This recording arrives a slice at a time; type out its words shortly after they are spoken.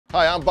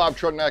Hi, I'm Bob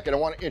Trugnack, and I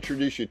want to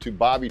introduce you to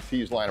Bobby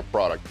T's line of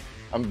product.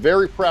 I'm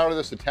very proud of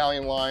this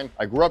Italian line.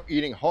 I grew up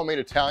eating homemade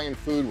Italian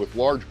food with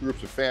large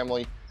groups of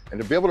family,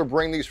 and to be able to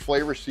bring these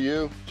flavors to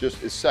you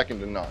just is second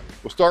to none.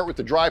 We'll start with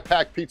the dry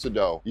packed pizza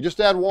dough. You just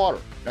add water.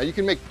 Now you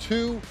can make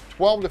two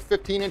 12 to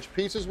 15 inch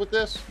pieces with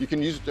this. You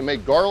can use it to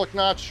make garlic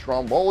knots,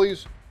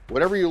 strombolis,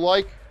 whatever you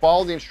like.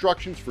 Follow the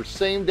instructions for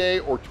same day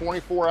or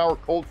 24-hour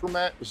cold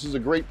ferment. This is a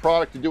great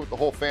product to do with the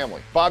whole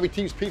family. Bobby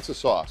T's pizza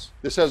sauce.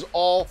 This has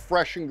all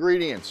fresh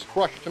ingredients,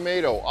 crushed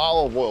tomato,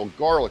 olive oil,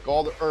 garlic,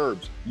 all the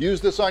herbs. Use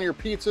this on your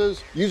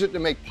pizzas. Use it to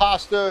make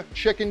pasta,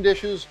 chicken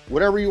dishes,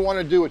 whatever you want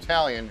to do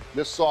Italian.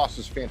 This sauce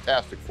is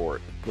fantastic for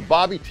it. The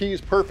Bobby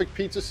T's Perfect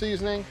Pizza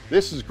Seasoning.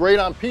 This is great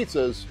on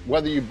pizzas.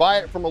 Whether you buy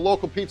it from a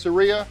local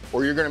pizzeria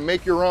or you're going to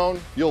make your own,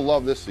 you'll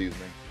love this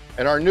seasoning.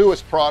 And our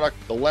newest product,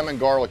 the lemon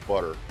garlic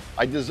butter.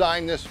 I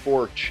designed this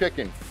for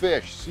chicken,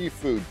 fish,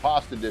 seafood,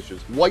 pasta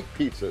dishes, white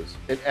pizzas.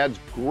 It adds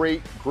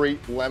great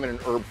lemon and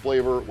herb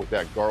flavor with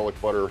that garlic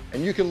butter.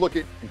 And you can look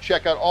at and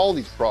check out all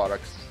these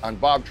products on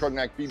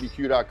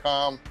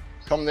bobtrugnackbbq.com.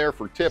 Come there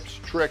for tips,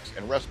 tricks,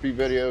 and recipe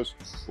videos.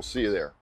 We'll see you there.